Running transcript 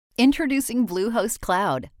Introducing Bluehost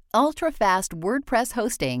Cloud, ultra-fast WordPress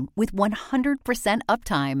hosting with 100%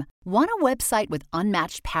 uptime. Want a website with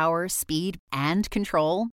unmatched power, speed, and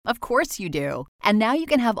control? Of course you do. And now you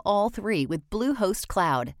can have all three with Bluehost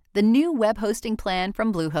Cloud, the new web hosting plan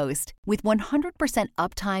from Bluehost. With 100%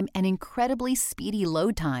 uptime and incredibly speedy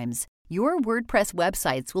load times, your WordPress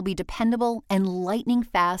websites will be dependable and lightning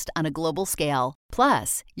fast on a global scale.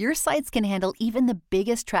 Plus, your sites can handle even the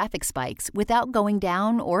biggest traffic spikes without going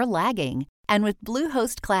down or lagging. And with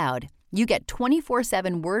Bluehost Cloud, you get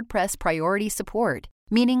 24/7 WordPress priority support,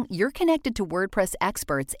 meaning you're connected to WordPress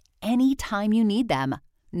experts anytime you need them.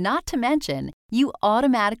 Not to mention, you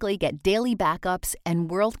automatically get daily backups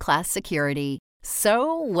and world-class security.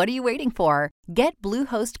 So, what are you waiting for? Get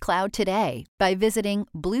Bluehost Cloud today by visiting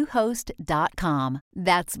Bluehost.com.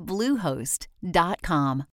 That's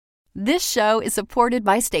Bluehost.com. This show is supported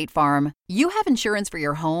by State Farm. You have insurance for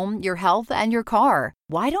your home, your health, and your car.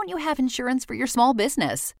 Why don't you have insurance for your small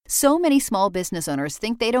business? So many small business owners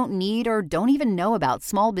think they don't need or don't even know about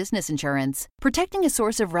small business insurance. Protecting a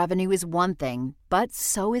source of revenue is one thing, but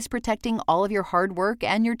so is protecting all of your hard work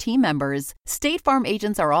and your team members. State Farm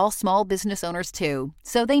agents are all small business owners too,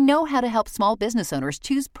 so they know how to help small business owners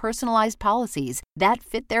choose personalized policies that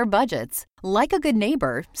fit their budgets. Like a good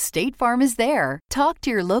neighbor, State Farm is there. Talk to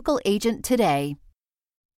your local agent today.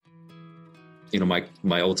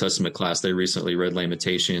 My Old Testament class, they recently read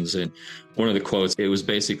Lamentations, and one of the quotes, it was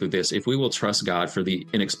basically this: if we will trust God for the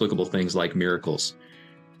inexplicable things like miracles,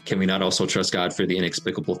 can we not also trust God for the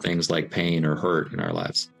inexplicable things like pain or hurt in our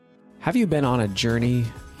lives? Have you been on a journey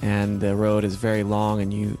and the road is very long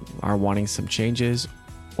and you are wanting some changes?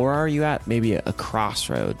 Or are you at maybe a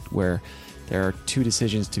crossroad where there are two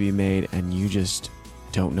decisions to be made and you just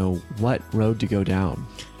don't know what road to go down?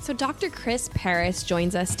 So Dr. Chris Parris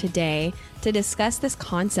joins us today to discuss this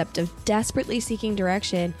concept of desperately seeking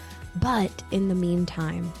direction, but in the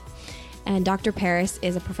meantime. And Dr. Parris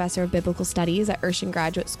is a professor of biblical studies at Urshan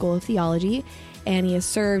Graduate School of Theology, and he has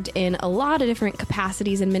served in a lot of different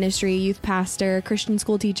capacities in ministry: youth pastor, Christian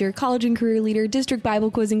school teacher, college and career leader, district Bible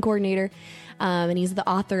quizzing coordinator, and he's the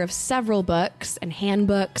author of several books and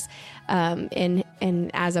handbooks, and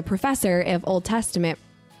as a professor of Old Testament.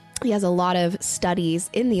 He has a lot of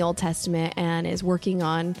studies in the Old Testament and is working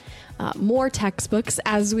on more textbooks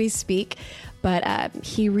as we speak, but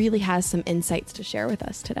he really has some insights to share with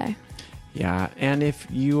us today. Yeah, and if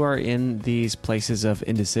you are in these places of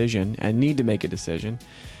indecision and need to make a decision,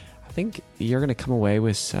 I think you're going to come away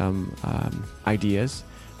with some ideas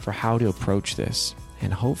for how to approach this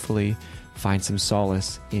and hopefully find some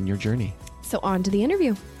solace in your journey. So on to the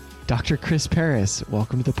interview. Dr. Chris Parris,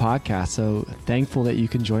 welcome to the podcast. So thankful that you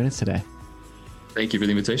can join us today. Thank you for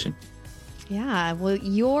the invitation. Yeah, well,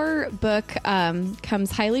 your book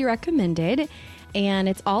comes highly recommended, and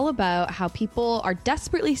it's all about how people are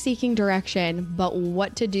desperately seeking direction, but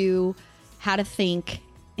what to do, how to think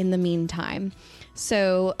in the meantime.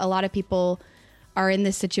 So a lot of people are in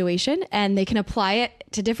this situation, and they can apply it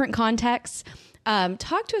to different contexts.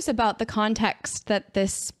 Talk to us about the context that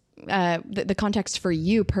this the context for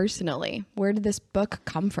you personally. Where did this book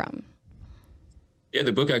come from? Yeah,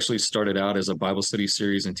 the book actually started out as a Bible study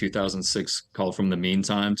series in 2006 called From the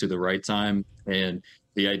Meantime to the Right Time. And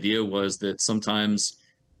the idea was that sometimes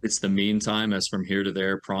it's the meantime, as from here to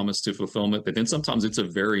there, promise to fulfillment. But then sometimes it's a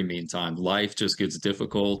very meantime. Life just gets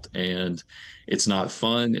difficult and it's not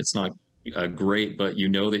fun. It's not great, but you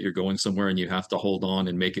know that you're going somewhere and you have to hold on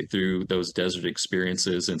and make it through those desert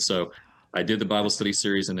experiences. And so I did the Bible study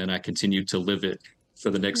series, and then I continued to live it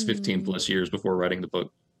for the next 15 plus years before writing the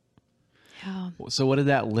book. Yeah. So what did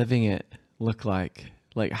that living it look like?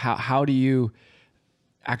 Like how do you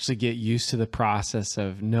actually get used to the process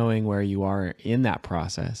of knowing where you are in that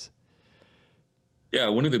process? Yeah,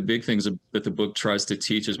 one of the big things that the book tries to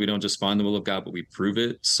teach is we don't just find the will of God, but we prove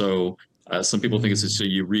it. So some people think it's just a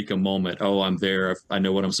eureka moment. Oh, I'm there. I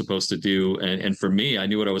know what I'm supposed to do. And for me, I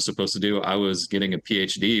knew what I was supposed to do. I was getting a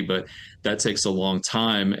PhD, but that takes a long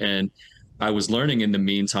time. And I was learning in the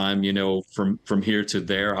meantime, from here to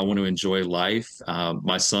there, I want to enjoy life.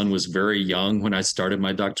 My son was very young when I started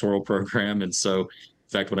my doctoral program. And so, in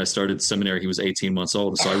fact, when I started seminary, he was 18 months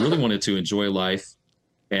old. So I really wanted to enjoy life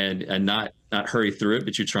and not hurry through it,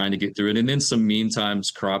 but you're trying to get through it. And then some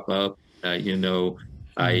meantimes crop up.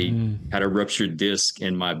 I had a ruptured disc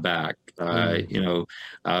in my back.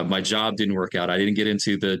 My job didn't work out. I didn't get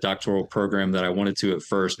into the doctoral program that I wanted to at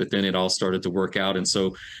first, but then it all started to work out. And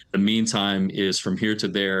so the meantime is from here to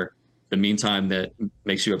there, the meantime that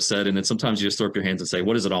makes you upset. And then sometimes you just throw up your hands and say,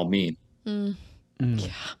 what does it all mean?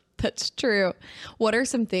 Yeah, that's true. What are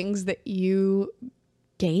some things that you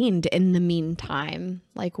gained in the meantime?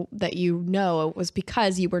 Like that, it was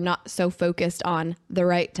because you were not so focused on the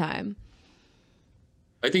right time.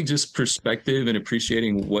 I think just perspective and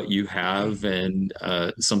appreciating what you have. And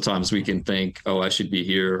sometimes we can think, oh, I should be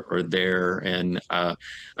here or there. And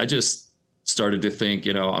I just started to think,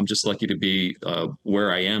 I'm just lucky to be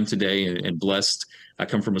where I am today and blessed. I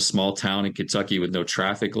come from a small town in Kentucky with no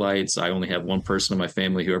traffic lights. I only have one person in my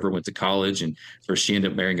family who ever went to college, and first she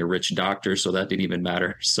ended up marrying a rich doctor, so that didn't even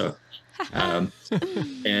matter. So,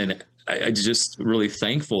 and I just really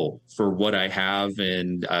thankful for what I have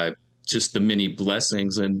and just the many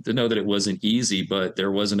blessings, and to know that it wasn't easy, but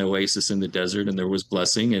there was an oasis in the desert and there was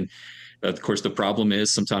blessing. And of course, the problem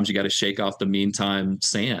is sometimes you got to shake off the meantime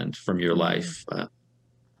sand from your life.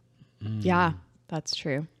 Yeah, that's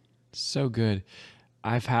true. So good.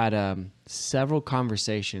 I've had several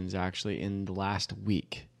conversations actually in the last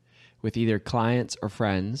week with either clients or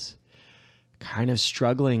friends kind of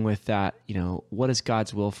struggling with that, what is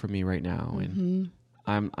God's will for me right now? And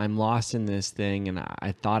I'm lost in this thing, and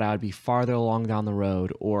I thought I would be farther along down the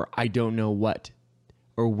road, or I don't know what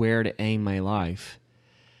or where to aim my life.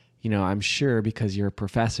 I'm sure because you're a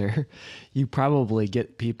professor, you probably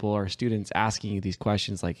get people or students asking you these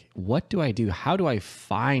questions like, what do I do? How do I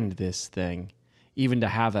find this thing? Even to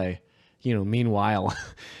have meanwhile,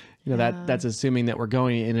 that's assuming that we're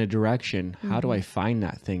going in a direction. How do I find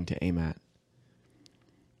that thing to aim at?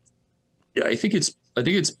 Yeah, I think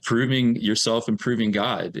it's proving yourself and proving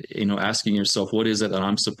God, asking yourself, what is it that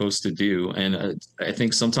I'm supposed to do? And I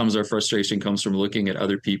think sometimes our frustration comes from looking at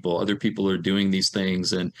other people. Other people are doing these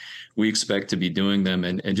things and we expect to be doing them.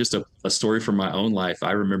 And just a story from my own life.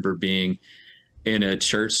 I remember being in a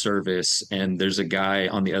church service and there's a guy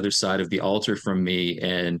on the other side of the altar from me,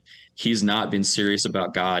 and he's not been serious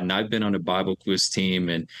about God. And I've been on a Bible quiz team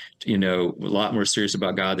and, a lot more serious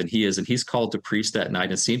about God than he is. And he's called to preach that night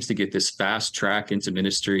and seems to get this fast track into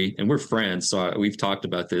ministry. And we're friends. So we've talked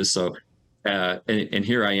about this. So, and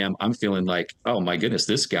here I am, I'm feeling like, oh my goodness,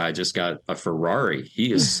 this guy just got a Ferrari.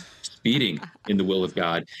 He is speeding in the will of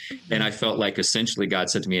God. And I felt like essentially God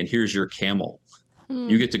said to me, and here's your camel.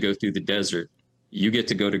 You get to go through the desert. You get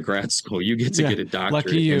to go to grad school. You get to get a doctorate.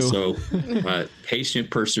 Lucky you. And so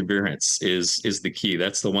patient perseverance is the key.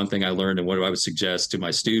 That's the one thing I learned, and what I would suggest to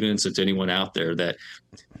my students and to anyone out there, that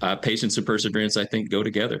patience and perseverance, I think, go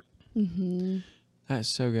together. Mm-hmm. That's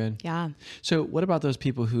so good. Yeah. So what about those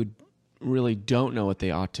people who really don't know what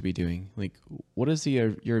they ought to be doing? Like, what is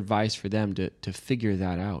your advice for them to figure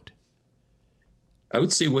that out? I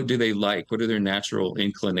would say, what do they like? What are their natural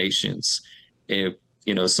inclinations? And,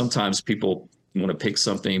 sometimes people want to pick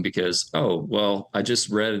something because, oh, well, I just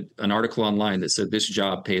read an article online that said this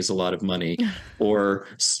job pays a lot of money, or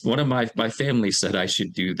one of my family said I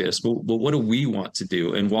should do this. But what do we want to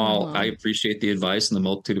do? And while I appreciate the advice and the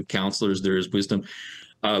multitude of counselors, there is wisdom.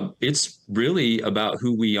 It's really about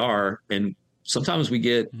who we are. And sometimes we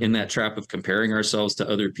get in that trap of comparing ourselves to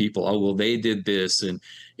other people. Oh, well, they did this. And,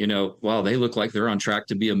 wow, they look like they're on track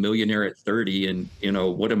to be a millionaire at 30. And,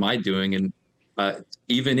 what am I doing? And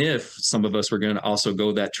even if some of us were going to also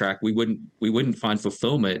go that track, we wouldn't find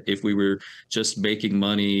fulfillment if we were just making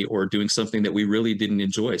money or doing something that we really didn't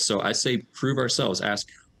enjoy. So I say, prove ourselves. Ask,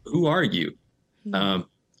 who are you?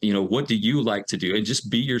 What do you like to do? And just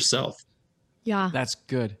be yourself. Yeah, that's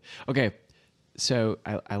good. Okay, so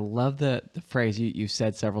I love the phrase you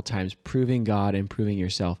said several times: proving God and proving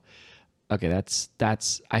yourself. Okay,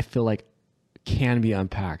 that's I feel like can be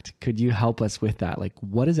unpacked. Could you help us with that? Like,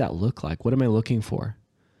 what does that look like? What am I looking for?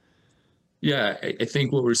 Yeah, I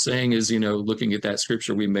think what we're saying is, looking at that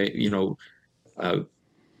scripture, we may,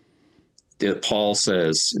 that Paul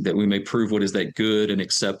says that we may prove what is that good and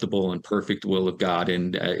acceptable and perfect will of God.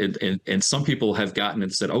 And some people have gotten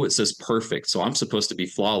and said, oh, it says perfect, so I'm supposed to be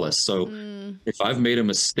flawless. So if I've made a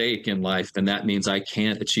mistake in life, then that means I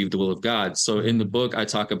can't achieve the will of God. So in the book, I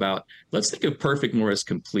talk about, let's think of perfect more as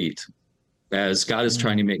complete, as God is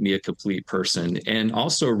trying to make me a complete person, and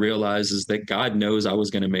also realizes that God knows I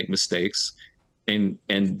was going to make mistakes, and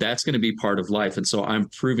that's going to be part of life. And so I'm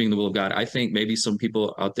proving the will of God. I think maybe some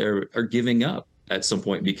people out there are giving up at some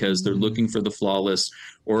point because they're looking for the flawless,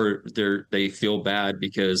 or they feel bad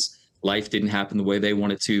because life didn't happen the way they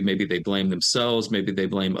wanted to. Maybe they blame themselves, maybe they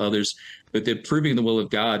blame others, but the proving the will of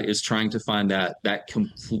God is trying to find that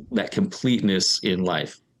completeness in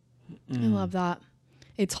life. I love that.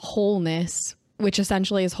 It's wholeness, which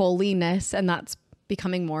essentially is holiness, and that's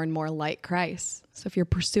becoming more and more like Christ. So if you're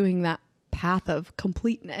pursuing that path of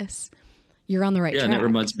completeness, you're on the right track. Yeah, and it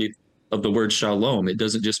reminds me of the word shalom. It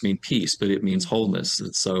doesn't just mean peace, but it means wholeness.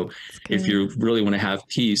 And so if you really want to have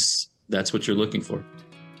peace, that's what you're looking for.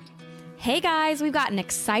 Hey guys, we've got an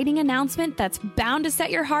exciting announcement that's bound to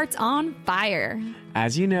set your hearts on fire.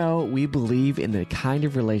 As you know, we believe in the kind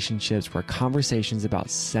of relationships where conversations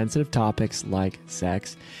about sensitive topics like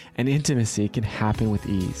sex and intimacy can happen with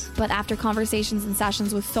ease. But after conversations and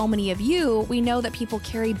sessions with so many of you, we know that people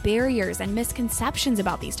carry barriers and misconceptions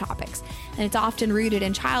about these topics, and it's often rooted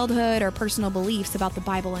in childhood or personal beliefs about the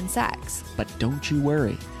Bible and sex. But don't you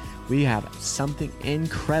worry, we have something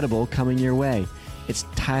incredible coming your way. It's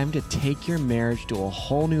time to take your marriage to a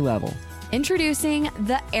whole new level. Introducing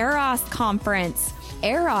the Eros Conference.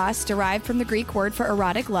 Eros, derived from the Greek word for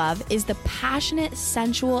erotic love, is the passionate,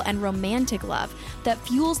 sensual, and romantic love that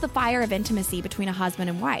fuels the fire of intimacy between a husband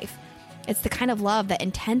and wife. It's the kind of love that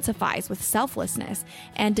intensifies with selflessness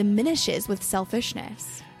and diminishes with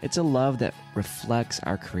selfishness. It's a love that reflects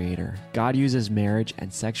our Creator. God uses marriage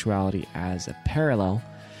and sexuality as a parallel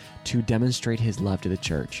to demonstrate his love to the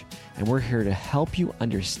church. And we're here to help you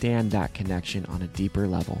understand that connection on a deeper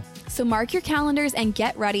level. So mark your calendars and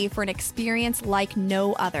get ready for an experience like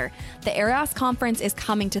no other. The Eros Conference is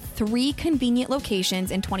coming to 3 convenient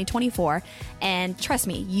locations in 2024, and trust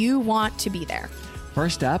me, you want to be there.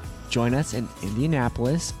 First up, join us in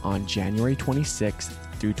Indianapolis on January 26th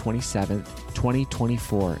through 27th,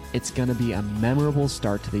 2024. It's going to be a memorable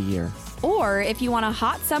start to the year. Or if you want a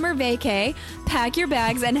hot summer vacay, pack your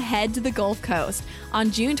bags and head to the Gulf Coast.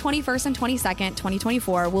 On June 21st and 22nd,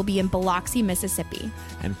 2024, we'll be in Biloxi, Mississippi.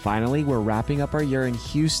 And finally, we're wrapping up our year in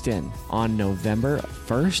Houston on November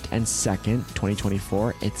 1st and 2nd,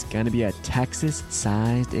 2024. It's going to be a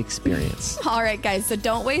Texas-sized experience. All right, guys, so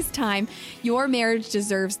don't waste time. Your marriage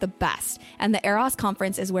deserves the best, and the Eros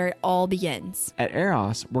Conference is where it all begins. At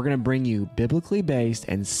Eros, we're going to bring you biblically based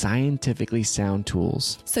and scientifically sound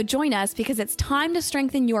tools. So join us because it's time to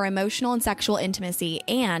strengthen your emotional and sexual intimacy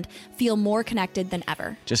and feel more connected than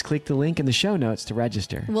ever. Just click the link in the show notes to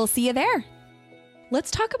register. We'll see you there.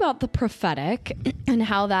 Let's talk about the prophetic and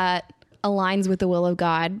how that aligns with the will of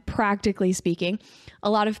God, practically speaking. A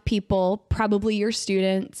lot of people, probably your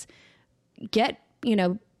students, get,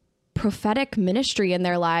 prophetic ministry in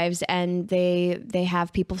their lives, and they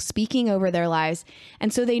have people speaking over their lives.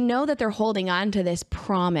 And so they know that they're holding on to this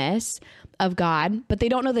promise of God, but they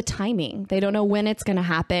don't know the timing. They don't know when it's going to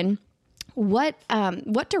happen. What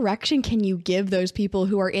direction can you give those people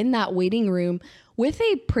who are in that waiting room with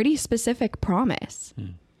a pretty specific promise?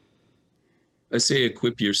 I say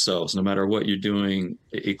equip yourselves. No matter what you're doing,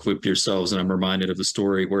 equip yourselves. And I'm reminded of the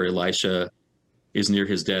story where Elisha is near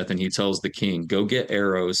his death and he tells the king, go get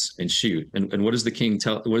arrows and shoot. And what does the king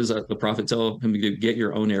tell? What does the prophet tell him to do? Get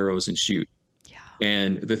your own arrows and shoot. Yeah.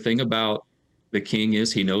 And the thing about the king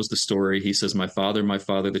is he knows the story. He says, my father,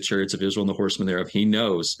 the chariots of Israel and the horsemen thereof. He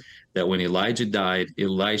knows that when Elijah died,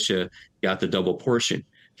 Elisha got the double portion.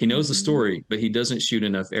 He knows the story, but he doesn't shoot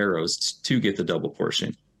enough arrows to get the double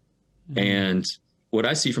portion. And what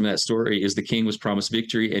I see from that story is the king was promised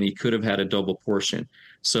victory and he could have had a double portion.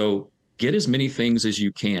 So get as many things as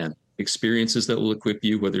you can, experiences that will equip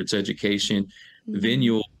you, whether it's education, then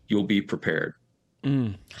you'll be prepared.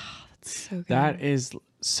 That's so good. That is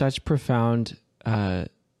such profound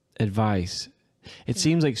advice. It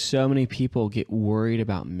seems like so many people get worried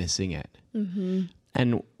about missing it.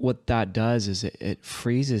 And what that does is it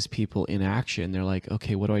freezes people in action. They're like,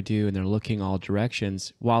 okay, what do I do? And they're looking all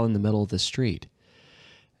directions while in the middle of the street.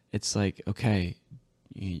 It's like, okay,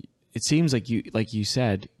 it seems like you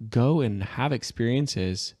said, go and have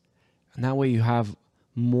experiences. And that way you have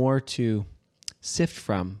more to sift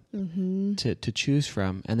from, to choose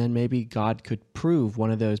from. And then maybe God could prove one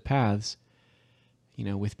of those paths,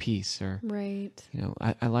 with peace or, right.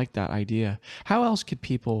 I like that idea. How else could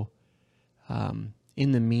people,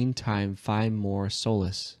 in the meantime, find more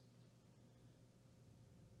solace?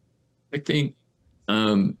 I think,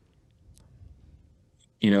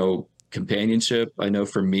 companionship. I know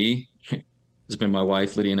for me, it's been my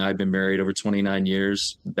wife, Lydia, and I have been married over 29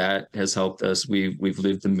 years. That has helped us. We've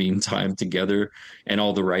lived the meantime together and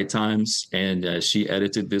all the right times. And she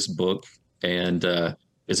edited this book and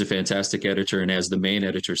is a fantastic editor. And as the main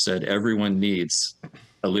editor said, everyone needs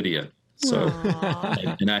a Lydia. So,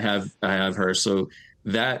 and I have her. So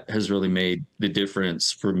that has really made the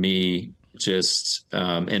difference for me.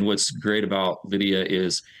 And what's great about Lydia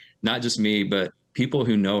is not just me, but people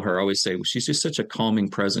who know her always say, well, she's just such a calming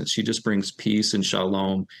presence. She just brings peace and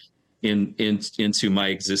shalom into my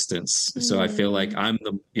existence. So I feel like I'm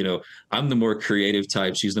the more creative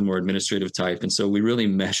type. She's the more administrative type. And so we really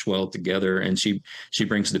mesh well together, and she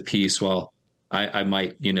brings the peace while I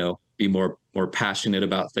might, be more passionate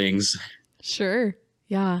about things. Sure.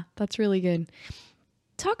 Yeah, that's really good.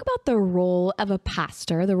 talk about the role of a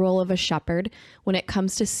pastor, the role of a shepherd when it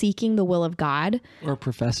comes to seeking the will of God. Or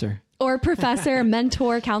professor. Or professor,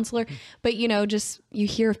 mentor, counselor. But, just you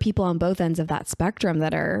hear of people on both ends of that spectrum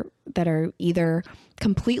that are either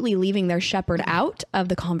completely leaving their shepherd out of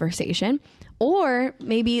the conversation, or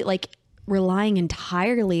maybe like relying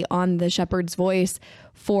entirely on the shepherd's voice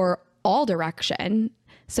for all direction.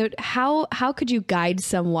 So how could you guide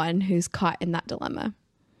someone who's caught in that dilemma?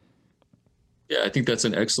 Yeah, I think that's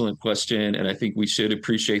an excellent question. And I think we should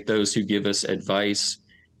appreciate those who give us advice.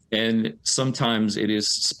 And sometimes it is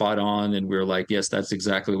spot on. And we're like, yes, that's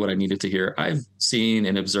exactly what I needed to hear. I've seen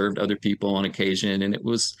and observed other people on occasion, and it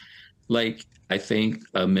was like, I think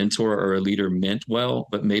a mentor or a leader meant well,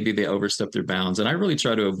 but maybe they overstepped their bounds. And I really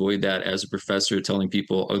try to avoid that as a professor, telling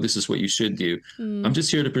people, oh, this is what you should do. I'm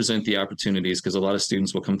just here to present the opportunities, because a lot of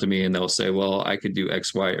students will come to me and they'll say, well, I could do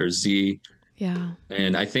X, Y, or Z. Yeah.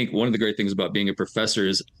 And I think one of the great things about being a professor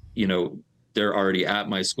is, they're already at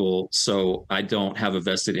my school, so I don't have a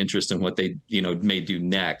vested interest in what they, may do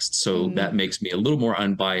next. So that makes me a little more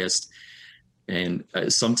unbiased. And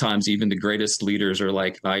sometimes even the greatest leaders are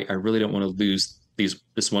like, I really don't want to lose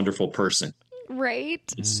this wonderful person.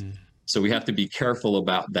 Right. So we have to be careful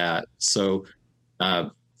about that. So,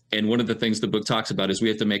 and one of the things the book talks about is we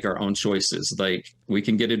have to make our own choices. Like, we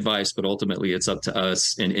can get advice, but ultimately it's up to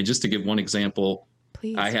us. And just to give one example,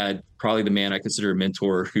 Please. I had probably the man I consider a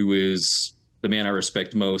mentor, who is the man I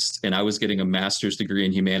respect most. And I was getting a master's degree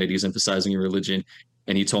in humanities, emphasizing religion.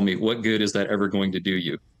 And he told me, what good is that ever going to do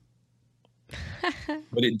you?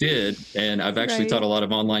 But it did. And I've actually taught a lot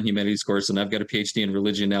of online humanities courses, and I've got a PhD in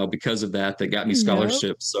religion now because of that got me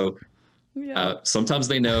scholarships. So sometimes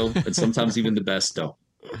they know, but sometimes even the best don't.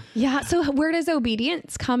 Yeah. So where does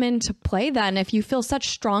obedience come into play then? If you feel such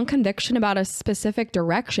strong conviction about a specific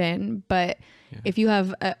direction, but if you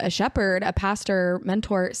have a shepherd, a pastor,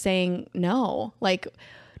 mentor saying no, like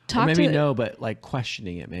but like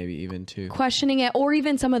questioning it, maybe even too. Questioning it, or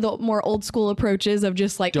even some of the more old school approaches of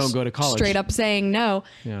just like don't go to college, straight up saying no.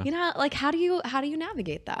 Yeah. Like how do you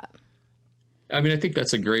navigate that? I mean, I think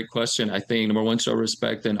that's a great question. I think number one, show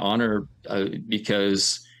respect and honor,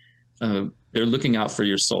 because they're looking out for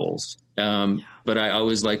your souls. But I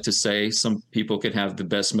always like to say some people could have the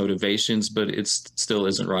best motivations, but it still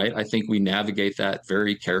isn't right. I think we navigate that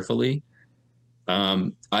very carefully.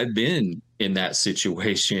 I've been in that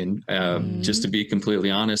situation. Just to be completely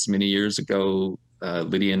honest, many years ago,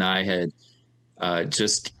 Lydia and I had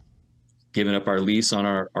just given up our lease on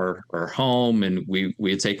our home, and we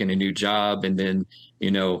had taken a new job. And then,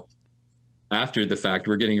 after the fact,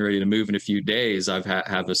 we're getting ready to move in a few days. I've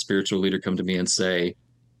have a spiritual leader come to me and say,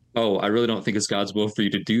 oh, I really don't think it's God's will for you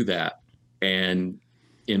to do that. And,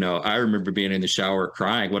 I remember being in the shower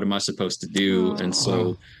crying, what am I supposed to do? And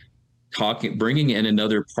so bringing in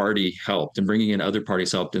another party helped, and bringing in other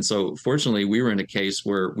parties helped. And so fortunately we were in a case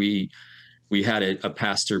where we had a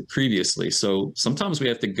pastor previously. So sometimes we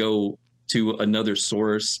have to go to another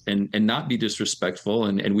source and not be disrespectful.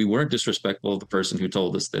 And we weren't disrespectful of the person who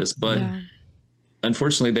told us this, but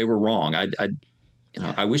unfortunately they were wrong.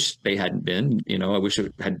 I wish they hadn't been, I wish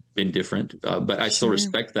it had been different, but I still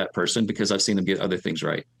respect that person because I've seen them get other things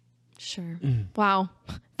right. Sure. Wow.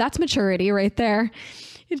 That's maturity right there,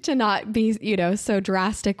 to not be, so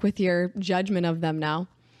drastic with your judgment of them now.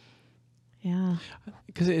 Yeah.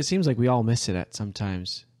 Because it seems like we all miss it at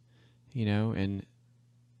sometimes, and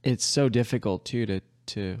it's so difficult too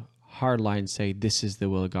to hardline say this is the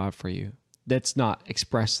will of God for you. That's not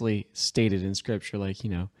expressly stated in scripture, like,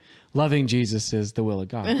 loving Jesus is the will of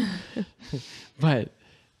God. but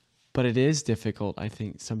it is difficult, I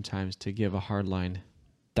think, sometimes to give a hard line.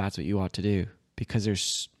 That's what you ought to do, because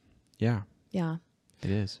yeah, it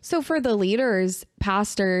is. So for the leaders,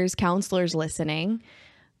 pastors, counselors listening,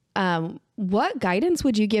 what guidance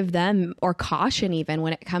would you give them, or caution even,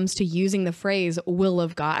 when it comes to using the phrase will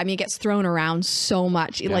of God? I mean, it gets thrown around so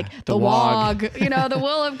much, like the WOG, the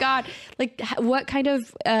will of God. Like, what kind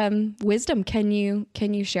of wisdom can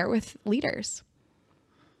you share with leaders?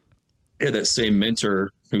 Yeah, that same mentor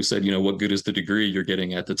who said, what good is the degree you're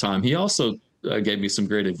getting at the time? He also gave me some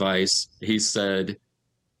great advice. He said,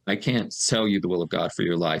 I can't tell you the will of God for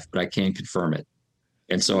your life, but I can confirm it.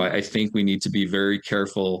 And so I think we need to be very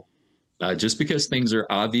careful. Just because things are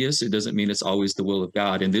obvious, it doesn't mean it's always the will of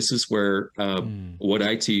God. And this is where what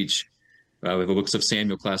I teach, we have a Books of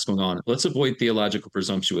Samuel class going on. Let's avoid theological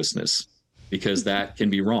presumptuousness, because that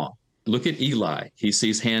can be wrong. Look at Eli. He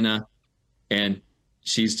sees Hannah, and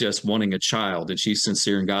she's just wanting a child, and she's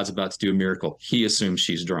sincere, and God's about to do a miracle. He assumes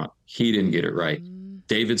she's drunk. He didn't get it right.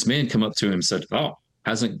 David's men come up to him and said, oh,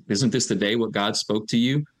 isn't this the day what God spoke to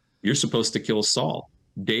you? You're supposed to kill Saul.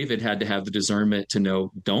 David had to have the discernment to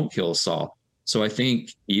know, don't kill Saul. So I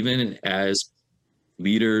think even as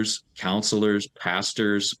leaders, counselors,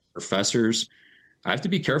 pastors, professors, I have to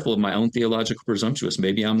be careful of my own theological presumptuous.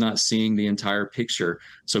 Maybe I'm not seeing the entire picture.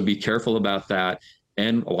 So be careful about that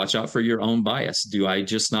and watch out for your own bias. Do I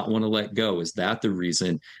just not want to let go? Is that the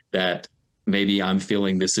reason that maybe I'm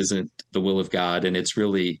feeling this isn't the will of God and it's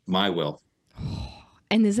really my will?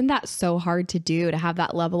 And isn't that so hard to do, to have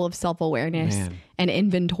that level of self-awareness and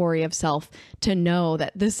inventory of self, to know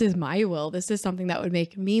that this is my will, this is something that would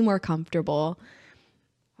make me more comfortable?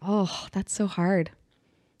 Oh, that's so hard.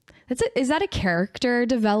 Is that a character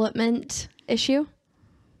development issue?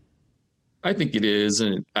 I think it is.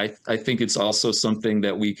 And I think it's also something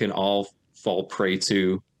that we can all fall prey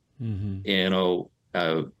to.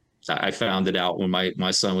 I found it out when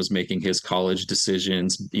my son was making his college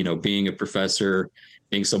decisions, being a professor,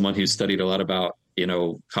 being someone who studied a lot about,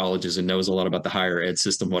 colleges and knows a lot about the higher ed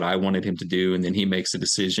system, what I wanted him to do. And then he makes a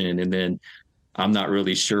decision and then I'm not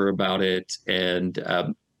really sure about it. And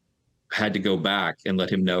had to go back and let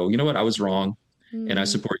him know, you know what, I was wrong. And I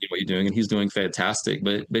support you, what you're doing. And he's doing fantastic.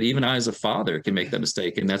 But even I, as a father, can make that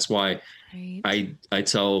mistake. And that's why I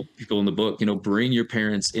tell people in the book, bring your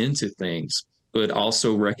parents into things, but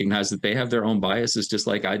also recognize that they have their own biases, just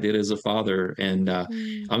like I did as a father. And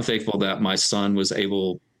I'm thankful that my son was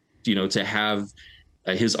able, to have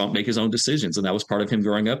make his own decisions. And that was part of him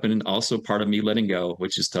growing up and also part of me letting go,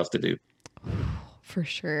 which is tough to do. For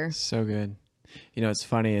sure. So good. It's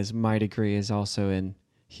funny, is my degree is also in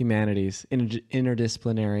humanities,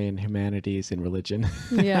 interdisciplinary and humanities and religion.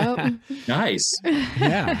 Yep. Nice.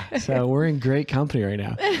 Yeah. So we're in great company right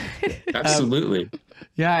now. Absolutely.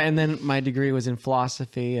 Yeah. And then my degree was in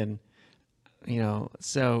philosophy and,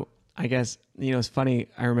 so I guess, it's funny.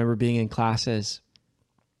 I remember being in classes.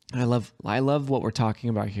 I love what we're talking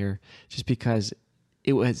about here just because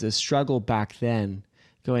it was a struggle back then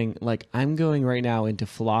I'm going right now into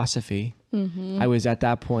philosophy. I was at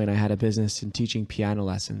that point, I had a business in teaching piano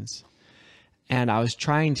lessons and I was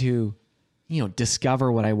trying to, discover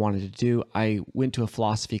what I wanted to do. I went to a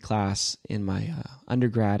philosophy class in my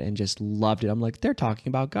undergrad and just loved it. I'm like, they're talking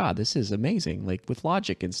about God. This is amazing, with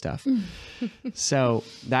logic and stuff. So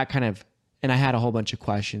that and I had a whole bunch of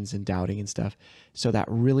questions and doubting and stuff. So that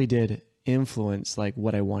really did influence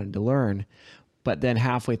what I wanted to learn. But then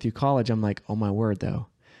halfway through college, I'm like, oh my word though,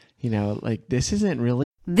 this isn't really.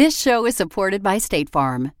 This show is supported by State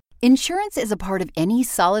Farm. Insurance is a part of any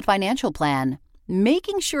solid financial plan.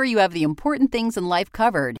 Making sure you have the important things in life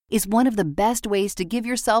covered is one of the best ways to give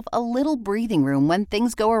yourself a little breathing room when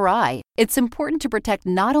things go awry. It's important to protect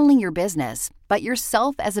not only your business, but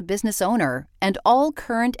yourself as a business owner and all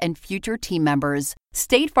current and future team members.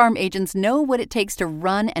 State Farm agents know what it takes to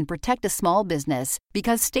run and protect a small business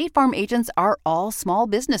because State Farm agents are all small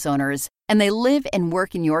business owners and they live and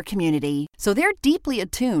work in your community. So they're deeply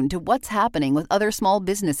attuned to what's happening with other small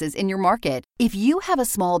businesses in your market. If you have a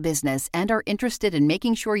small business and are interested in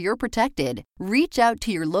making sure you're protected, reach out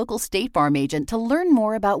to your local State Farm agent to learn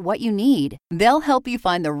more about what you need. They'll help you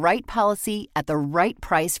find the right policy at the right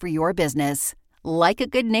price for your business. Like a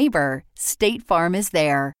good neighbor, State Farm is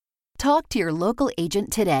there. Talk to your local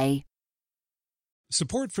agent today.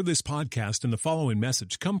 Support for this podcast and the following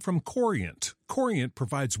message come from Corient. Corient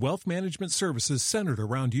provides wealth management services centered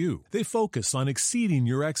around you. They focus on exceeding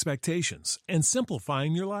your expectations and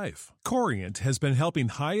simplifying your life. Corient has been helping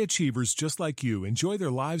high achievers just like you enjoy their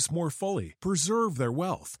lives more fully, preserve their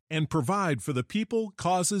wealth, and provide for the people,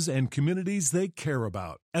 causes, and communities they care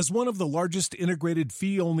about. As one of the largest integrated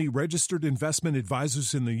fee-only registered investment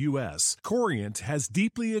advisors in the U.S., Corient has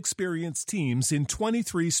deeply experienced teams in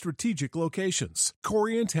 23 strategic locations.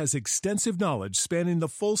 Corient has extensive knowledge spanning the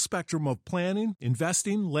full spectrum of planning,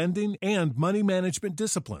 investing, lending, and money management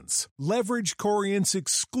disciplines. Leverage Corient's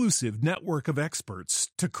exclusive network of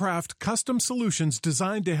experts to craft custom solutions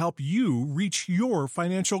designed to help you reach your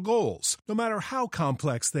financial goals, no matter how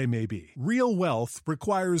complex they may be. Real wealth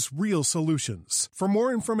requires real solutions. For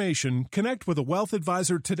more information, connect with a wealth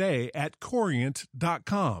advisor today at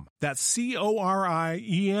Corient.com. That's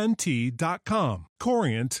Corient.com.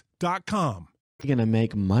 Corient.com. You're going to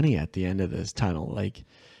make money at the end of this tunnel. I'm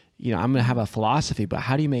going to have a philosophy, but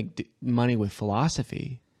how do you make money with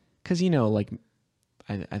philosophy? Because,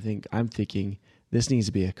 I think I'm thinking this needs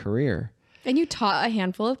to be a career. And you taught a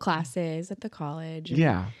handful of classes at the college.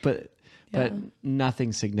 Yeah, but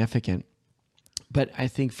nothing significant. But I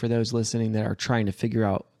think for those listening that are trying to figure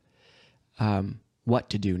out what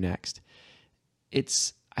to do next,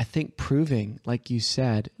 it's, I think, proving, like you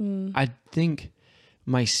said, I think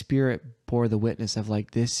my spirit bore the witness of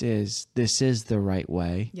like, this is the right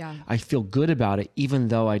way. Yeah. I feel good about it, even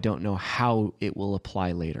though I don't know how it will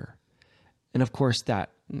apply later. And of course that,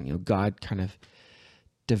 God kind of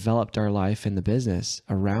developed our life and the business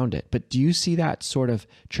around it. But do you see that sort of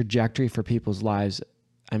trajectory for people's lives?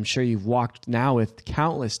 I'm sure you've walked now with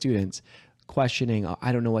countless students questioning, oh,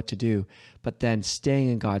 I don't know what to do, but then staying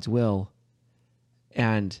in God's will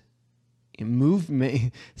and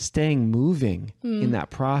staying moving in that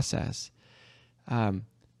process.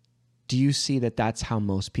 Do you see that that's how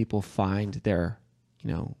most people find their,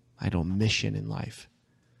 mission in life?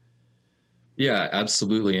 Yeah,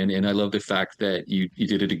 absolutely. And I love the fact that you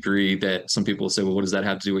did a degree that some people say, well, what does that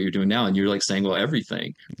have to do with what you're doing now? And you're like saying, well,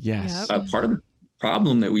 everything. Yes. Yep. Part of the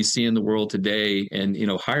problem that we see in the world today, and,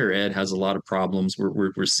 higher ed has a lot of problems.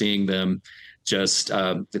 We're seeing them just,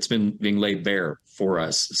 it's been being laid bare for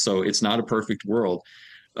us. So it's not a perfect world.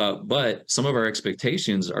 But some of our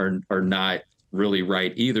expectations are not really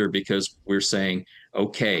right either, because we're saying,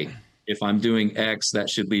 okay, if I'm doing X, that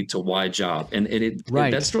should lead to Y job. And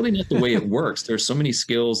that's really not the way it works. There's so many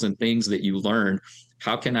skills and things that you learn.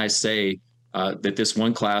 How can I say that this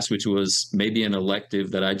one class, which was maybe an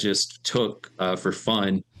elective that I just took for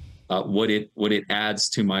fun, what it adds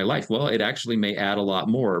to my life? Well, it actually may add a lot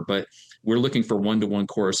more, but we're looking for one-to-one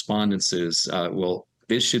correspondences. Well,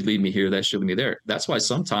 this should lead me here, that should lead me there. That's why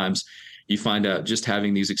sometimes you find out just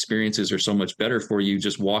having these experiences are so much better for you,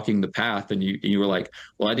 just walking the path. And you were like,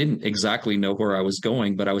 well, I didn't exactly know where I was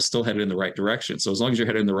going, but I was still headed in the right direction. So as long as you're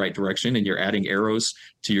headed in the right direction and you're adding arrows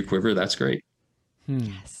to your quiver, that's great.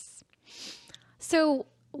 Yes. So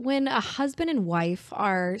when a husband and wife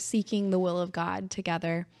are seeking the will of God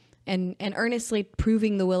together and earnestly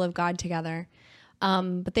proving the will of God together,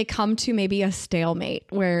 but they come to maybe a stalemate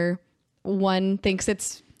where one thinks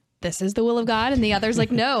this is the will of God, and the other's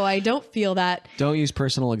like, no, I don't feel that. Don't use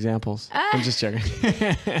personal examples. I'm just joking.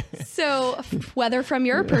 So whether from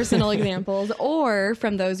your personal examples or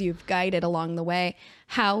from those you've guided along the way,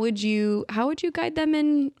 how would you guide them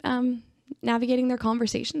in navigating their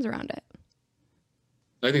conversations around it?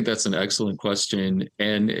 I think that's an excellent question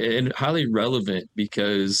and highly relevant,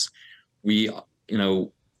 because we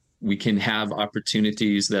can have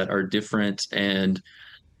opportunities that are different. And,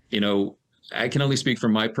 I can only speak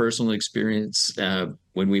from my personal experience.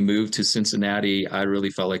 When we moved to Cincinnati, I really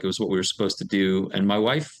felt like it was what we were supposed to do. And my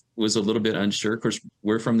wife was a little bit unsure. Of course,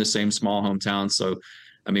 we're from the same small hometown. So,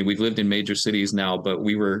 we've lived in major cities now, but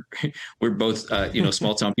we're both,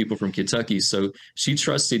 small town people from Kentucky. So she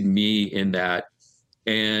trusted me in that.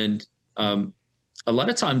 And a lot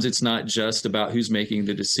of times it's not just about who's making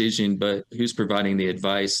the decision, but who's providing the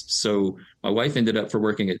advice. So my wife ended up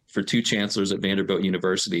working for two chancellors at Vanderbilt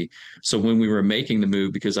University. So when we were making the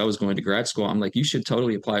move, because I was going to grad school, I'm like, you should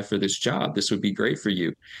totally apply for this job. This would be great for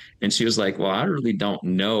you. And she was like, well, I really don't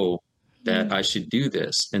know that I should do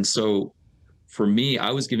this. And so for me,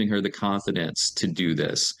 I was giving her the confidence to do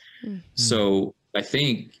this. Mm-hmm. So I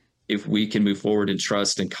think if we can move forward in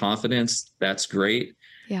trust and confidence, that's great.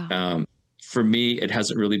 Yeah. For me, it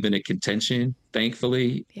hasn't really been a contention,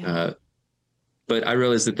 thankfully. Yeah. But I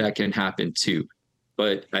realize that can happen too.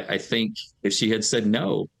 But I think if she had said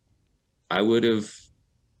no, I would have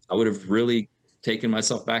really taken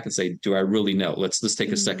myself back and say, do I really know? Let's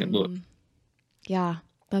take a second look. Yeah,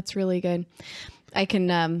 that's really good. I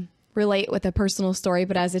can relate with a personal story,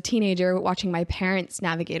 but as a teenager, watching my parents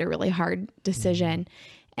navigate a really hard decision.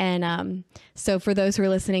 And so for those who are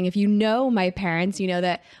listening, if you know my parents, you know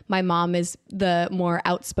that my mom is the more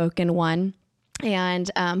outspoken one. And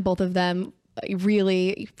both of them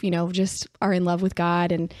really, just are in love with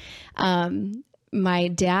God. And my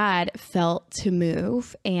dad felt to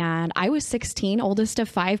move. And I was 16, oldest of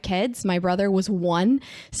 5 kids. My brother was 1.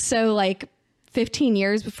 So 15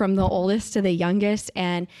 years from the oldest to the youngest.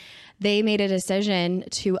 And they made a decision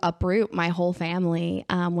to uproot my whole family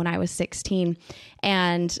when I was 16.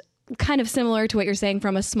 And kind of similar to what you're saying,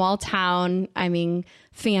 from a small town,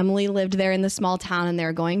 family lived there in the small town and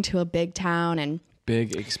they're going to a big town and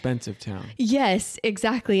big, expensive town. Yes,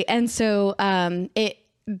 exactly. And so it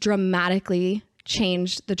dramatically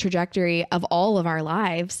changed the trajectory of all of our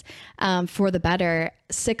lives for the better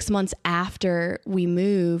 6 months after we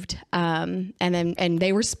moved. And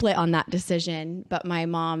they were split on that decision. But my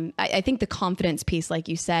mom, I think the confidence piece, like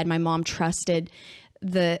you said, my mom trusted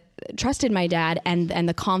my dad and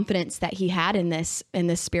the confidence that he had in this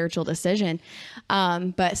spiritual decision.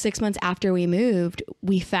 But 6 months after we moved,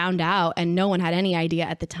 we found out, and no one had any idea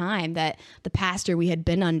at the time, that the pastor we had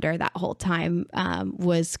been under that whole time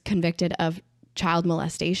was convicted of child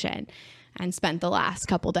molestation and spent the last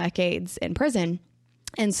couple decades in prison.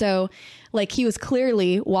 And so like he was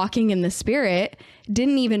clearly walking in the Spirit,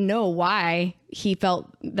 didn't even know why he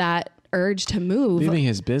felt that urge to move. Leaving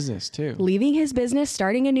his business too. Leaving his business,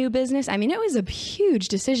 starting a new business. I mean, it was a huge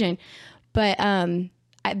decision, but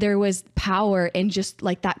there was power in just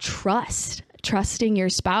like that trusting your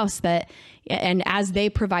spouse and as they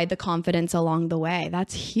provide the confidence along the way.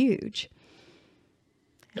 That's huge.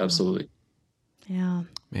 Absolutely. Yeah.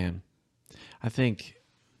 Man, I think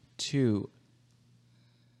too,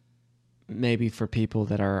 maybe for people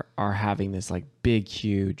that are having this like big,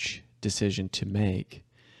 huge decision to make,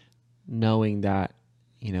 knowing that,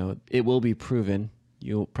 you know, it will be proven,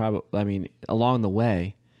 you'll probably, I mean, along the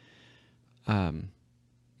way,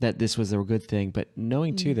 that this was a good thing, but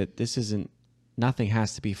knowing too that this nothing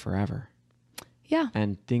has to be forever. Yeah.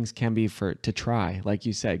 And things can be to try, like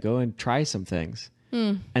you said, go and try some things.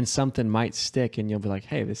 And something might stick and you'll be like,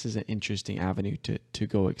 hey, this is an interesting avenue to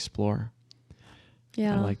go explore.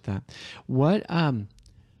 Yeah. I like that. What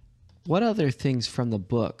other things from the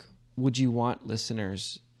book would you want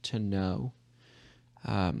listeners to know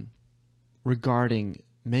regarding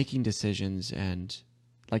making decisions and,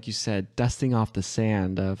 like you said, dusting off the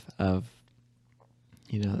sand of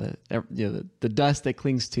the dust that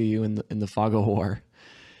clings to you in the fog of war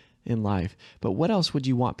in life? But what else would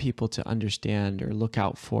you want people to understand or look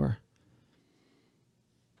out for?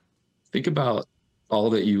 Think about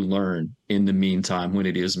all that you learn in the meantime when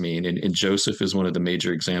it is mean. And Joseph is one of the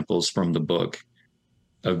major examples from the book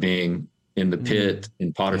of being in the pit,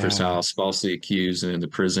 in Potiphar's house, falsely accused, and in the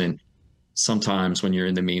prison. Sometimes when you're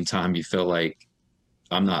in the meantime, you feel like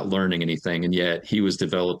I'm not learning anything. And yet he was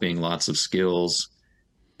developing lots of skills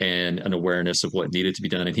and an awareness of what needed to be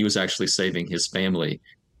done. And he was actually saving his family.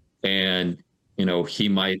 And, you know, he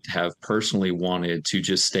might have personally wanted to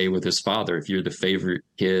just stay with his father. If you're the favorite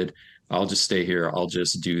kid, I'll just stay here. I'll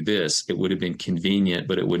just do this. It would have been convenient,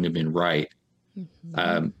 but it wouldn't have been right.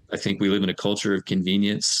 I think we live in a culture of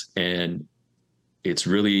convenience, and it's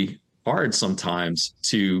really hard sometimes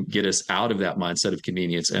to get us out of that mindset of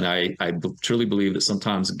convenience. And I truly believe that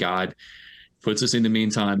sometimes God puts us in the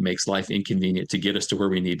meantime, makes life inconvenient to get us to where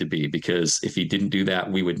we need to be. Because if he didn't do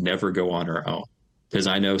that, we would never go on our own. Because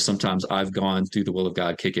I know sometimes I've gone through the will of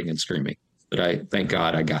God kicking and screaming, but I thank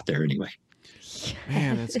God I got there anyway.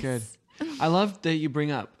 Man, that's good. I love that you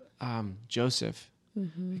bring up Joseph,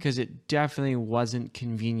 because it definitely wasn't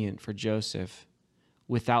convenient for Joseph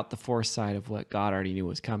without the foresight of what God already knew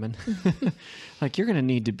was coming. Like, you're going to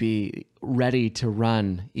need to be ready to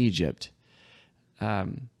run Egypt.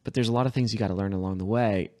 But there's a lot of things you got to learn along the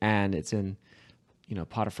way. And it's in,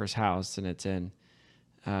 Potiphar's house, and it's in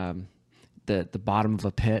the bottom of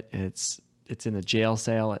a pit, and it's in a jail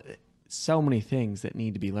cell. So many things that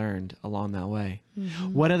need to be learned along that way.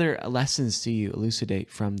 What other lessons do you elucidate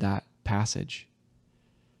from that passage?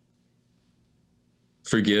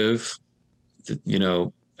 Forgive.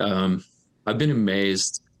 I've been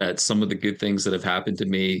amazed at some of the good things that have happened to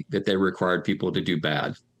me that they required people to do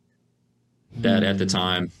bad. That at the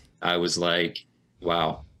time I was like,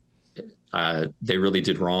 wow, they really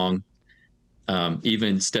did wrong.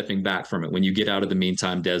 Even stepping back from it, when you get out of the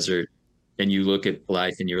meantime desert and you look at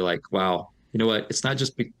life and you're like, wow, you know what? It's not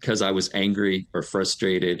just because I was angry or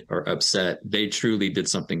frustrated or upset. They truly did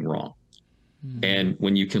something wrong. And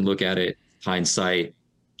when you can look at it, hindsight,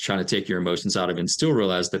 trying to take your emotions out of it and still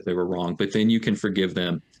realize that they were wrong, but then you can forgive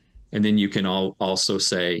them. And then you can also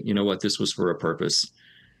say, you know what, this was for a purpose.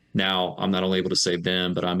 Now I'm not only able to save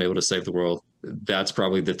them, but I'm able to save the world. That's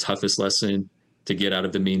probably the toughest lesson to get out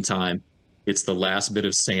of the meantime. It's the last bit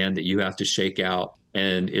of sand that you have to shake out.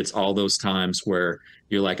 And it's all those times where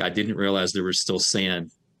you're like, I didn't realize there was still sand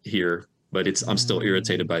here, but I'm still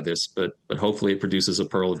irritated by this, but hopefully it produces a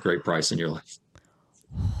pearl of great price in your life.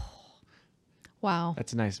 Wow.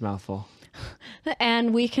 That's a nice mouthful.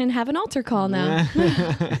 And we can have an altar call now.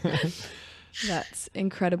 That's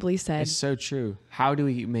incredibly said. It's so true. How do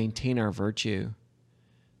we maintain our virtue,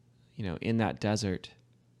 in that desert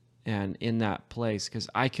and in that place? Because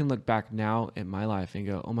I can look back now at my life and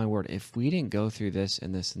go, oh my word, if we didn't go through this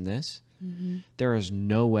and this and this, there is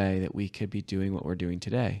no way that we could be doing what we're doing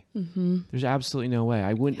today. There's absolutely no way.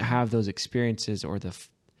 I wouldn't have those experiences or the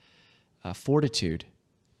fortitude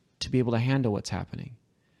to be able to handle what's happening.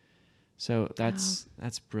 So that's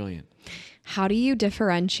brilliant. How do you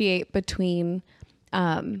differentiate between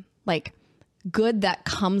good that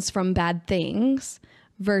comes from bad things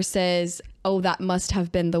versus, oh, that must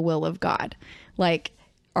have been the will of God? Like,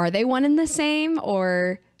 are they one and the same,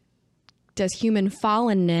 or does human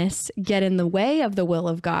fallenness get in the way of the will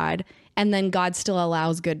of God and then God still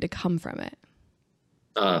allows good to come from it?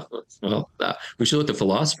 We should let the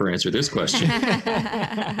philosopher answer this question.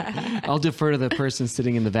 I'll defer to the person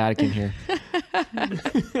sitting in the Vatican here.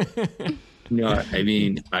 No, I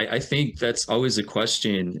mean, I think that's always a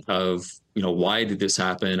question of, why did this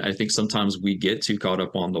happen? I think sometimes we get too caught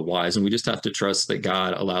up on the whys, and we just have to trust that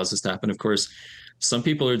God allows this to happen. Of course, some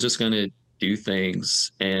people are just going to do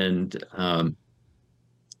things, and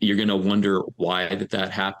you're going to wonder why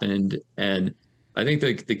that happened. And I think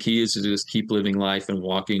the key is to just keep living life and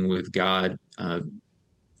walking with God,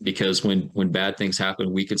 because when bad things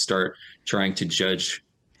happen, we could start trying to judge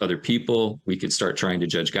other people. We could start trying to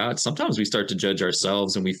judge God. Sometimes we start to judge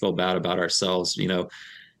ourselves, and we feel bad about ourselves.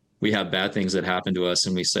 We have bad things that happen to us,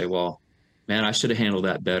 and we say, well, man, I should have handled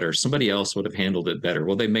that better. Somebody else would have handled it better.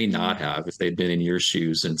 Well, they may not have if they'd been in your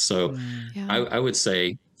shoes. And so I would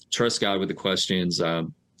say, trust God with the questions.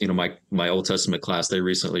 My Old Testament class, they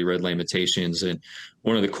recently read Lamentations, and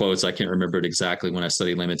one of the quotes, I can't remember it exactly when I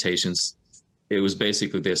studied Lamentations, it was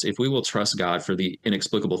basically this: if we will trust God for the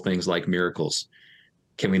inexplicable things like miracles,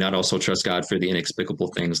 can we not also trust God for the inexplicable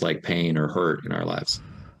things like pain or hurt in our lives?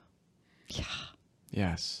 Yeah.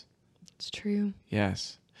 Yes. It's true.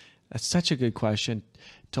 Yes. That's such a good question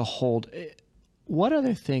to hold. What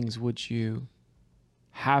other things would you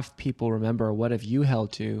have people remember, or what have you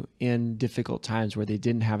held to in difficult times where they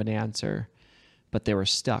didn't have an answer, but they were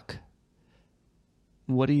stuck?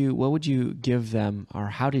 What would you give them, or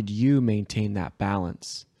how did you maintain that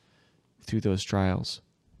balance through those trials?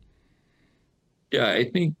 Yeah, I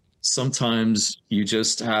think sometimes you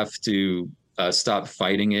just have to stop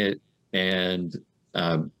fighting it and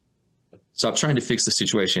stop trying to fix the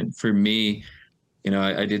situation. For me,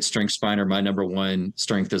 I did StrengthsFinder. My number one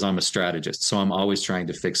strength is I'm a strategist. So I'm always trying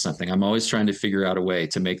to fix something. I'm always trying to figure out a way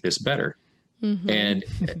to make this better. Mm-hmm. And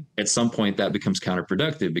at some point that becomes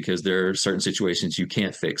counterproductive, because there are certain situations you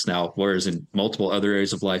can't fix. Now, whereas in multiple other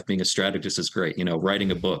areas of life, being a strategist is great.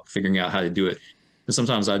 Writing a book, figuring out how to do it. And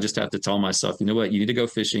sometimes I just have to tell myself, you know what, you need to go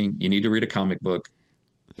fishing. You need to read a comic book.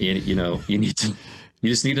 You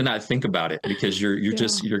just need to not think about it, because you're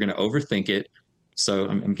going to overthink it. So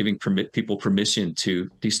I'm giving people permission to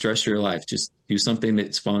de-stress your life. Just do something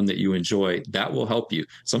that's fun, that you enjoy. That will help you.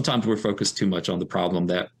 Sometimes we're focused too much on the problem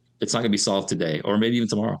that it's not going to be solved today, or maybe even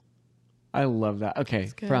tomorrow. I love that.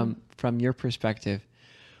 Okay. From your perspective,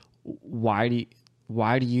 why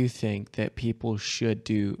do you think that people should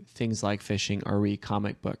do things like fishing or read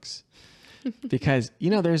comic books? Because,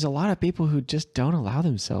 there's a lot of people who just don't allow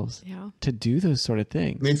themselves to do those sort of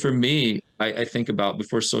things. I mean, for me, I think about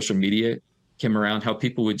before social media came around, how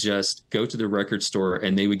people would just go to the record store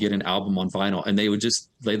and they would get an album on vinyl and they would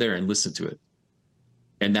just lay there and listen to it.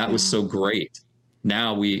 And that was so great.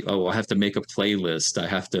 Now I have to make a playlist. I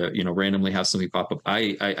have to, randomly have something pop up.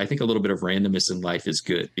 I think a little bit of randomness in life is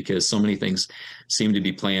good, because so many things seem to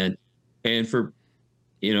be planned. And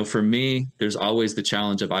for me, there's always the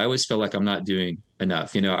challenge of, I always feel like I'm not doing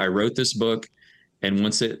enough. I wrote this book, and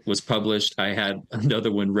once it was published, I had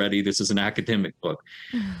another one ready. This is an academic book,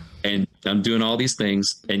 and I'm doing all these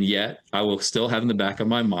things. And yet I will still have in the back of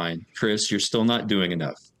my mind, Chris, you're still not doing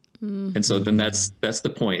enough. Mm-hmm. And so then that's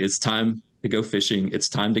the point. It's time to go fishing. It's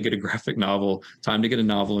time to get a graphic novel, time to get a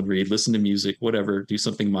novel and read, listen to music, whatever, do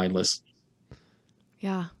something mindless.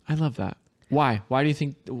 Yeah. I love that. Why do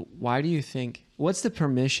you think, what's the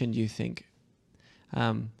permission you think?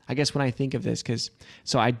 I guess when I think of this,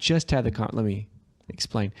 I just had let me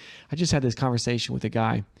explain. I just had this conversation with a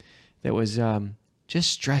guy that was just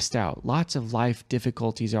stressed out. Lots of life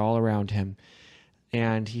difficulties are all around him.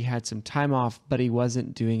 And he had some time off, but he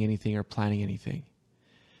wasn't doing anything or planning anything.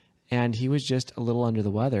 And he was just a little under the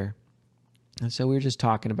weather. And so we were just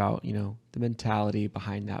talking about, the mentality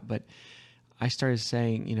behind that. But I started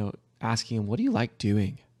saying, asking him, what do you like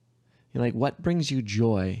doing? What brings you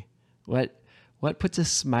joy? What puts a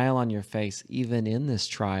smile on your face, even in this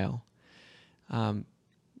trial? I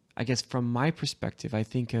guess from my perspective, I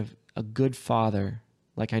think of a good father,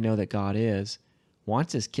 like I know that God is,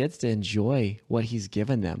 wants his kids to enjoy what he's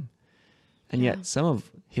given them. And yet some of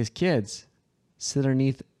his kids sit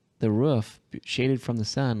underneath the roof, shaded from the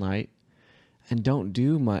sunlight, and don't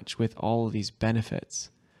do much with all of these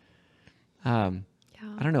benefits. I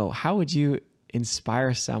don't know. How would you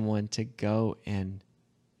inspire someone to go and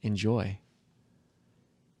enjoy?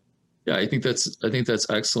 Yeah, I think that's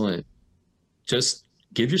excellent. Just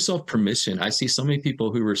give yourself permission. I see so many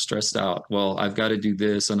people who are stressed out. Well, I've got to do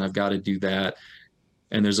this and I've got to do that.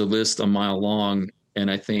 And there's a list a mile long.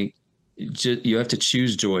 And I think you have to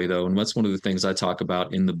choose joy, though. And that's one of the things I talk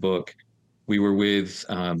about in the book. We were with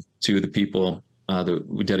two of the people that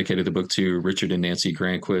we dedicated the book to, Richard and Nancy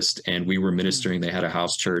Granquist, and we were ministering. They had a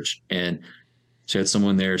house church, and She had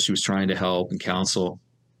someone there. She was trying to help and counsel.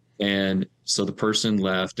 And so the person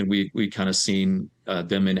left, and we kind of seen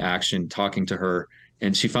them in action talking to her.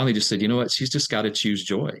 And she finally just said, you know what? She's just got to choose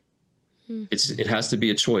joy. It has to be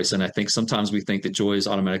a choice. And I think sometimes we think that joy is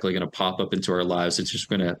automatically going to pop up into our lives. It's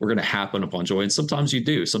just we're going to happen upon joy. And sometimes you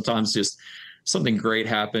do. Sometimes just something great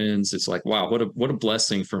happens. It's like, wow, what a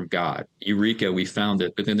blessing from God. Eureka, we found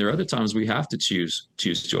it. But then there are other times we have to choose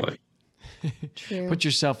joy. True. Put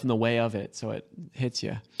yourself in the way of it so it hits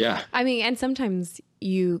you. Yeah. I mean, and sometimes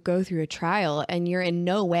you go through a trial and you're in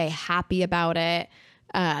no way happy about it.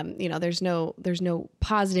 There's no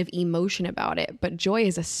positive emotion about it, but joy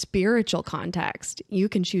is a spiritual context. You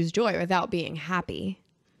can choose joy without being happy.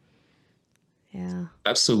 Yeah,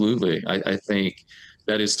 Absolutely. I think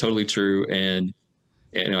that is totally true. And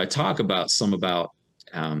I talk about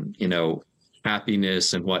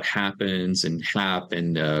happiness and what happens and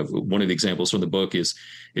one of the examples from the book is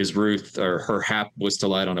Ruth, or her hap was to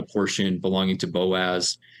light on a portion belonging to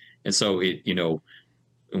Boaz. And so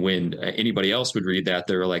when anybody else would read that,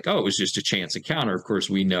 they were like, oh, it was just a chance encounter. Of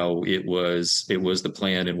course, we know it was the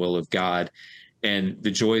plan and will of God, and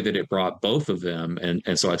the joy that it brought both of them.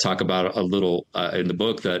 And so I talk about a little in the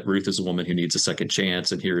book that Ruth is a woman who needs a second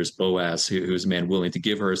chance. And here is Boaz, who is a man willing to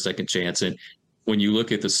give her a second chance. And when you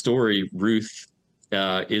look at the story, Ruth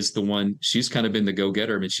is the one, she's kind of been the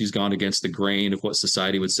go-getter. I mean, she's gone against the grain of what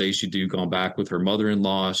society would say she'd do, gone back with her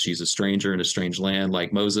mother-in-law. She's a stranger in a strange land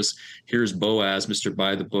like Moses. Here's Boaz, Mr.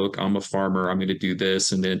 By the book. I'm a farmer. I'm going to do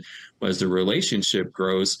this. And then as the relationship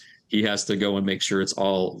grows, he has to go and make sure it's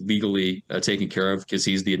all legally taken care of because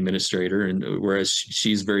he's the administrator. And whereas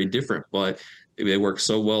she's very different, but they work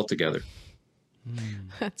so well together.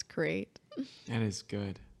 that's great. That is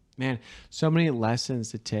good. Man, so many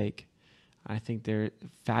lessons to take. I think they're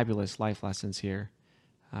fabulous life lessons here,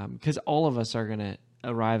 because all of us are going to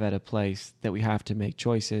arrive at a place that we have to make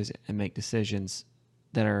choices and make decisions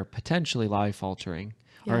that are potentially life-altering,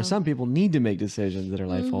 or some people need to make decisions that are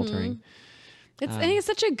life-altering. I think it's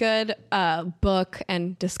such a good book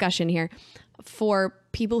and discussion here for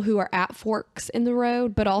people who are at forks in the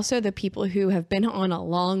road, but also the people who have been on a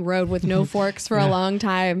long road with no forks for a long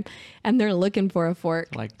time, and they're looking for a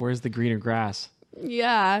fork. Like, where's the greener grass?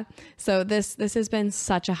 Yeah. So this has been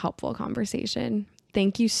such a helpful conversation.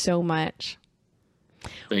 Thank you so much.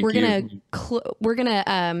 We're gonna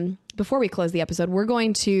before we close the episode, we're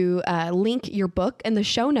going to link your book in the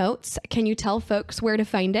show notes. Can you tell folks where to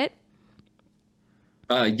find it?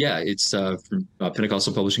 It's from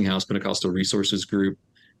Pentecostal Publishing House, Pentecostal Resources Group.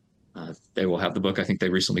 They will have the book. I think they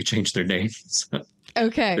recently changed their name. So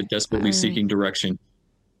Okay. the Desperately Seeking Direction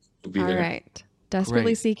will be there. All right.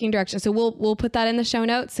 Desperately Seeking Direction. So we'll put that in the show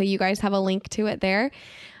notes so you guys have a link to it there.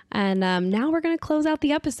 And now we're going to close out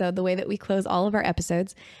the episode the way that we close all of our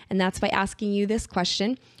episodes. And that's by asking you this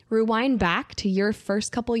question. Rewind back to your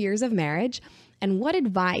first couple years of marriage. And what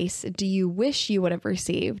advice do you wish you would have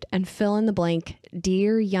received? And fill in the blank,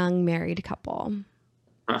 dear young married couple.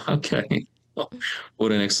 Okay.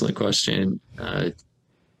 What an excellent question.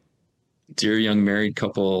 Dear young married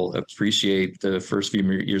couple, appreciate the first few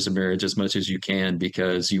years of marriage as much as you can,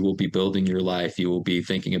 because you will be building your life. You will be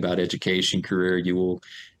thinking about education, career. You will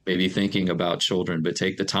maybe thinking about children, but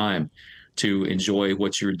take the time to enjoy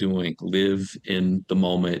what you're doing. Live in the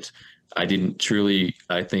moment. I didn't truly,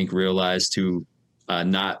 I think, realize to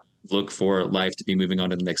not look for life to be moving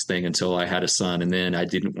on to the next thing until I had a son. And then I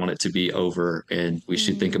didn't want it to be over. And we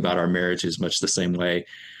should think about our marriages much the same way.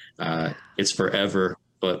 It's forever,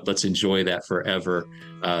 but let's enjoy that forever,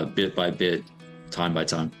 bit by bit, time by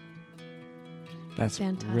time. That's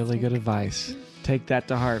Fantastic. Really good advice. Take that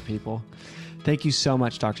to heart, people. Thank you so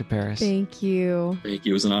much, Dr. Parris. Thank you. Thank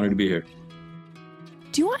you. It was an honor to be here.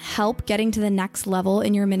 Do you want help getting to the next level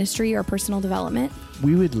in your ministry or personal development?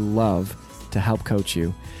 We would love to help coach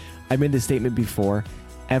you. I made this statement before.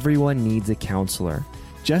 Everyone needs a counselor.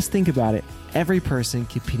 Just think about it. Every person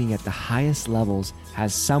competing at the highest levels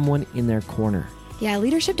has someone in their corner. Yeah,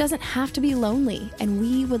 leadership doesn't have to be lonely, and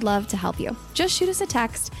we would love to help you. Just shoot us a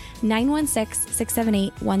text,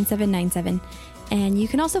 916-678-1797. And you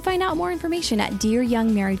can also find out more information at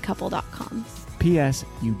dearyoungmarriedcouple.com. P.S.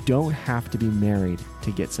 You don't have to be married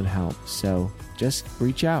to get some help. So just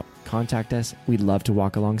reach out, contact us. We'd love to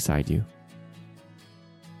walk alongside you.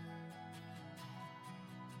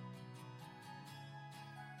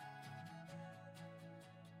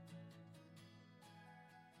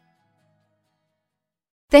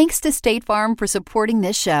 Thanks to State Farm for supporting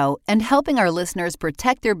this show and helping our listeners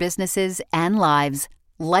protect their businesses and lives.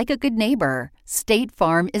 Like a good neighbor, State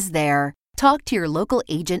Farm is there. Talk to your local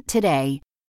agent today.